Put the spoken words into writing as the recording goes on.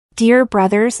Dear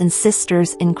brothers and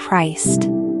sisters in Christ,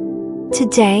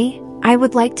 today, I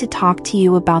would like to talk to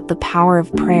you about the power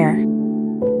of prayer.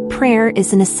 Prayer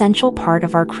is an essential part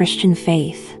of our Christian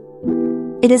faith.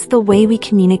 It is the way we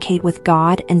communicate with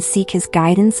God and seek His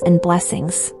guidance and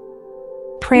blessings.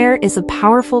 Prayer is a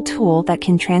powerful tool that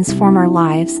can transform our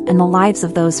lives and the lives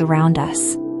of those around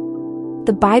us.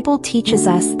 The Bible teaches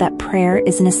us that prayer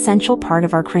is an essential part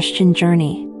of our Christian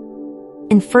journey.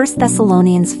 In 1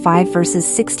 Thessalonians 5 verses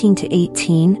 16 to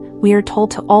 18, we are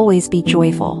told to always be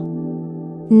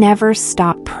joyful. Never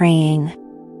stop praying.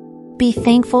 Be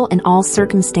thankful in all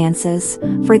circumstances,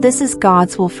 for this is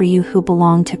God's will for you who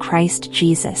belong to Christ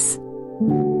Jesus.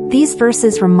 These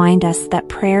verses remind us that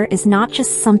prayer is not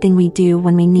just something we do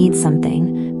when we need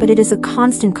something, but it is a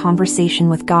constant conversation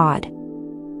with God.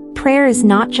 Prayer is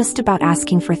not just about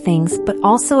asking for things, but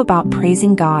also about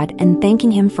praising God and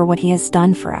thanking Him for what He has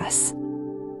done for us.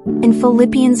 In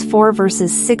Philippians 4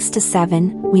 verses 6 to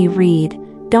 7, we read,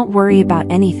 "Don't worry about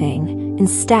anything,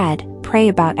 instead, pray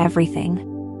about everything.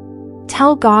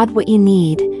 Tell God what you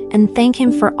need, and thank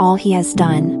Him for all He has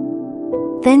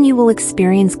done. Then you will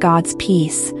experience God's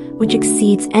peace, which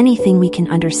exceeds anything we can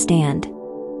understand.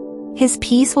 His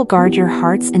peace will guard your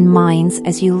hearts and minds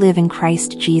as you live in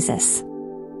Christ Jesus."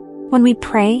 When we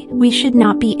pray, we should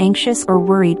not be anxious or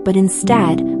worried, but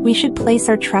instead, we should place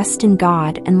our trust in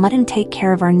God and let Him take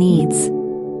care of our needs.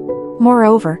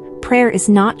 Moreover, prayer is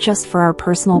not just for our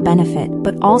personal benefit,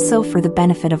 but also for the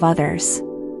benefit of others.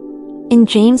 In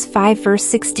James 5 verse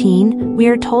 16, we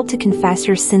are told to confess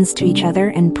your sins to each other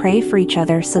and pray for each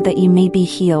other so that you may be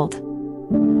healed.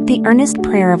 The earnest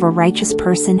prayer of a righteous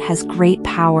person has great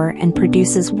power and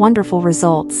produces wonderful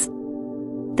results.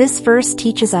 This verse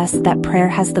teaches us that prayer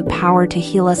has the power to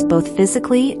heal us both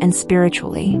physically and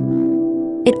spiritually.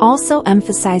 It also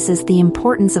emphasizes the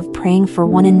importance of praying for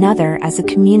one another as a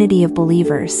community of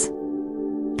believers.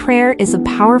 Prayer is a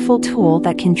powerful tool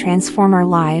that can transform our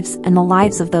lives and the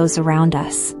lives of those around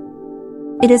us.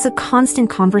 It is a constant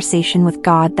conversation with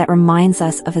God that reminds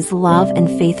us of His love and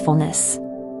faithfulness.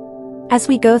 As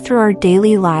we go through our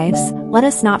daily lives, let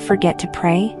us not forget to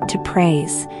pray, to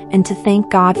praise, and to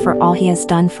thank God for all He has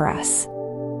done for us.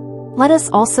 Let us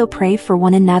also pray for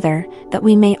one another, that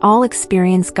we may all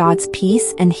experience God's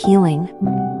peace and healing.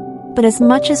 But as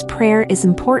much as prayer is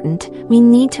important, we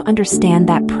need to understand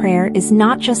that prayer is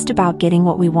not just about getting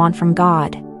what we want from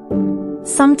God.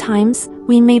 Sometimes,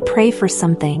 we may pray for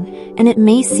something, and it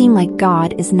may seem like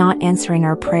God is not answering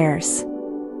our prayers.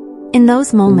 In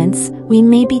those moments, we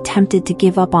may be tempted to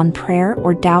give up on prayer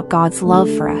or doubt God's love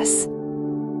for us.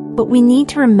 But we need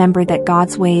to remember that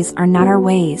God's ways are not our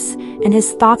ways, and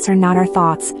His thoughts are not our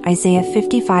thoughts, Isaiah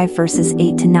 55 verses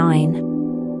 8 to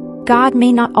 9. God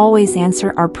may not always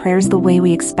answer our prayers the way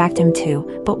we expect Him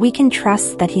to, but we can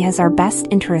trust that He has our best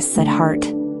interests at heart.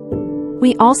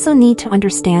 We also need to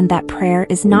understand that prayer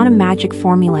is not a magic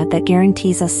formula that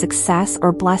guarantees us success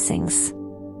or blessings.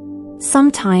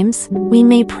 Sometimes, we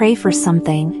may pray for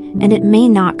something, and it may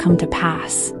not come to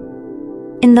pass.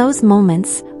 In those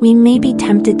moments, we may be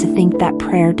tempted to think that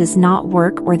prayer does not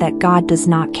work or that God does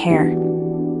not care.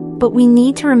 But we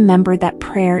need to remember that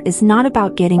prayer is not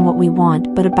about getting what we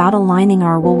want, but about aligning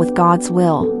our will with God's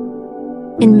will.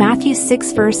 In Matthew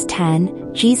 6 verse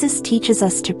 10, Jesus teaches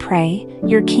us to pray,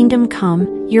 "Your kingdom come,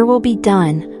 your will be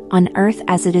done, on earth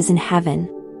as it is in heaven."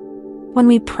 When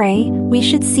we pray, we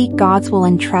should seek God's will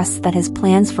and trust that His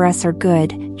plans for us are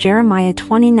good, Jeremiah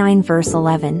 29 verse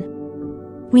 11.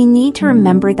 We need to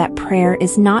remember that prayer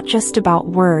is not just about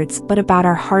words, but about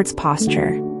our heart's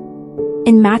posture.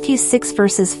 In Matthew 6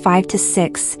 verses 5 to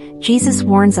 6, Jesus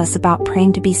warns us about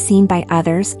praying to be seen by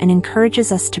others and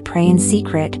encourages us to pray in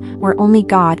secret, where only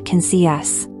God can see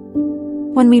us.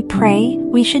 When we pray,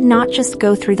 we should not just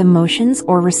go through the motions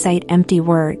or recite empty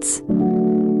words.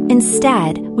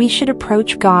 Instead, we should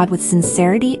approach God with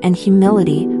sincerity and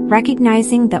humility,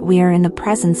 recognizing that we are in the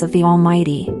presence of the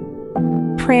Almighty.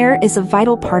 Prayer is a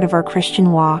vital part of our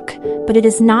Christian walk, but it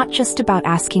is not just about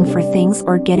asking for things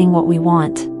or getting what we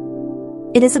want.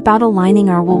 It is about aligning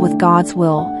our will with God's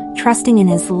will, trusting in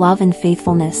His love and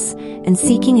faithfulness, and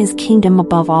seeking His kingdom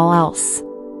above all else.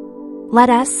 Let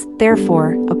us,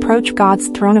 therefore, approach God's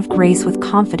throne of grace with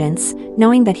confidence,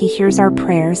 knowing that He hears our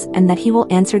prayers and that He will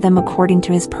answer them according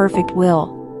to His perfect will.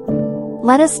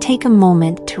 Let us take a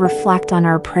moment to reflect on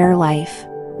our prayer life.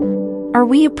 Are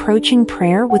we approaching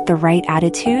prayer with the right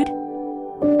attitude?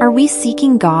 Are we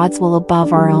seeking God's will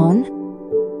above our own?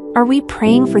 Are we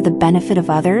praying for the benefit of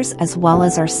others as well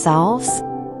as ourselves?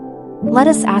 Let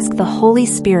us ask the Holy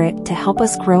Spirit to help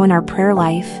us grow in our prayer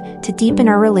life, to deepen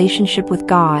our relationship with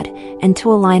God, and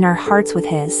to align our hearts with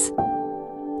His.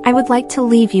 I would like to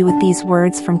leave you with these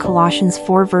words from Colossians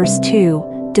 4 verse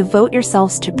 2, devote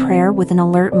yourselves to prayer with an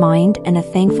alert mind and a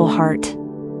thankful heart.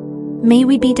 May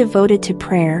we be devoted to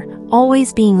prayer,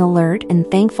 always being alert and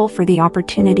thankful for the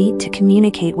opportunity to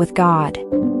communicate with God.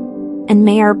 And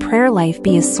may our prayer life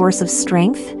be a source of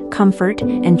strength, comfort,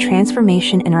 and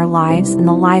transformation in our lives and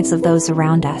the lives of those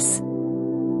around us.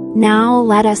 Now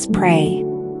let us pray.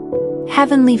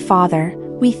 Heavenly Father,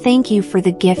 we thank you for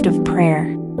the gift of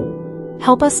prayer.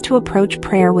 Help us to approach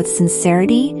prayer with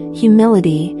sincerity,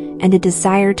 humility, and a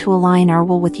desire to align our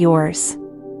will with yours.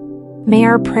 May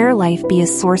our prayer life be a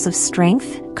source of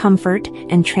strength, comfort,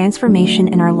 and transformation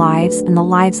in our lives and the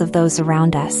lives of those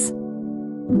around us.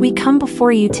 We come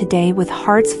before you today with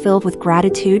hearts filled with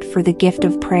gratitude for the gift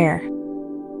of prayer.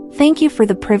 Thank you for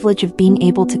the privilege of being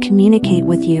able to communicate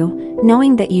with you,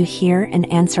 knowing that you hear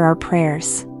and answer our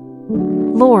prayers.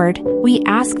 Lord, we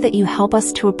ask that you help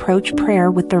us to approach prayer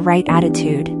with the right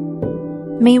attitude.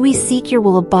 May we seek your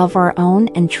will above our own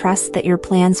and trust that your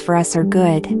plans for us are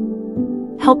good.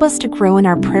 Help us to grow in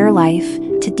our prayer life,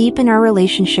 to deepen our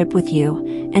relationship with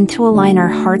you, and to align our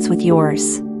hearts with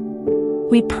yours.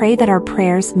 We pray that our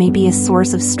prayers may be a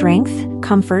source of strength,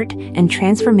 comfort, and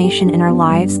transformation in our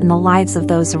lives and the lives of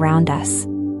those around us.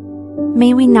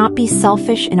 May we not be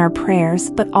selfish in our prayers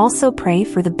but also pray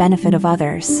for the benefit of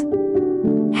others.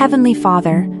 Heavenly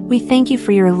Father, we thank you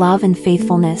for your love and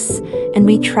faithfulness, and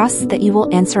we trust that you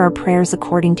will answer our prayers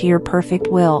according to your perfect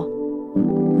will.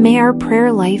 May our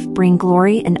prayer life bring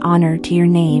glory and honor to your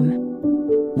name.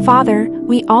 Father,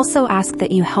 we also ask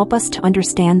that you help us to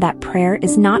understand that prayer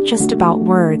is not just about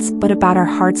words but about our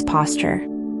heart's posture.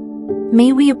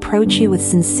 May we approach you with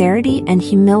sincerity and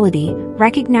humility,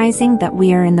 recognizing that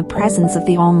we are in the presence of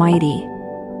the Almighty.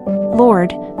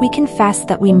 Lord, we confess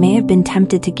that we may have been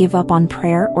tempted to give up on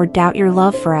prayer or doubt your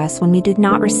love for us when we did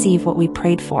not receive what we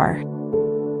prayed for.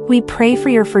 We pray for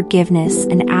your forgiveness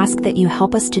and ask that you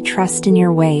help us to trust in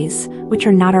your ways, which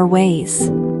are not our ways.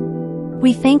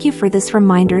 We thank you for this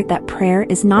reminder that prayer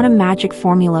is not a magic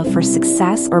formula for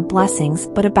success or blessings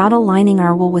but about aligning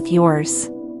our will with yours.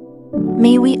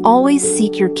 May we always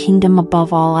seek your kingdom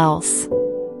above all else.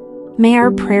 May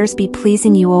our prayers be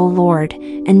pleasing you, O Lord,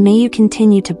 and may you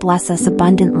continue to bless us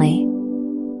abundantly.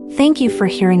 Thank you for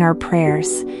hearing our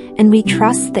prayers, and we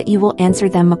trust that you will answer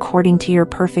them according to your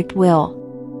perfect will.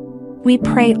 We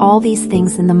pray all these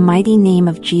things in the mighty name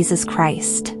of Jesus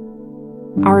Christ,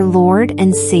 our Lord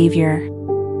and Savior.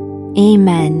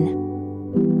 Amen.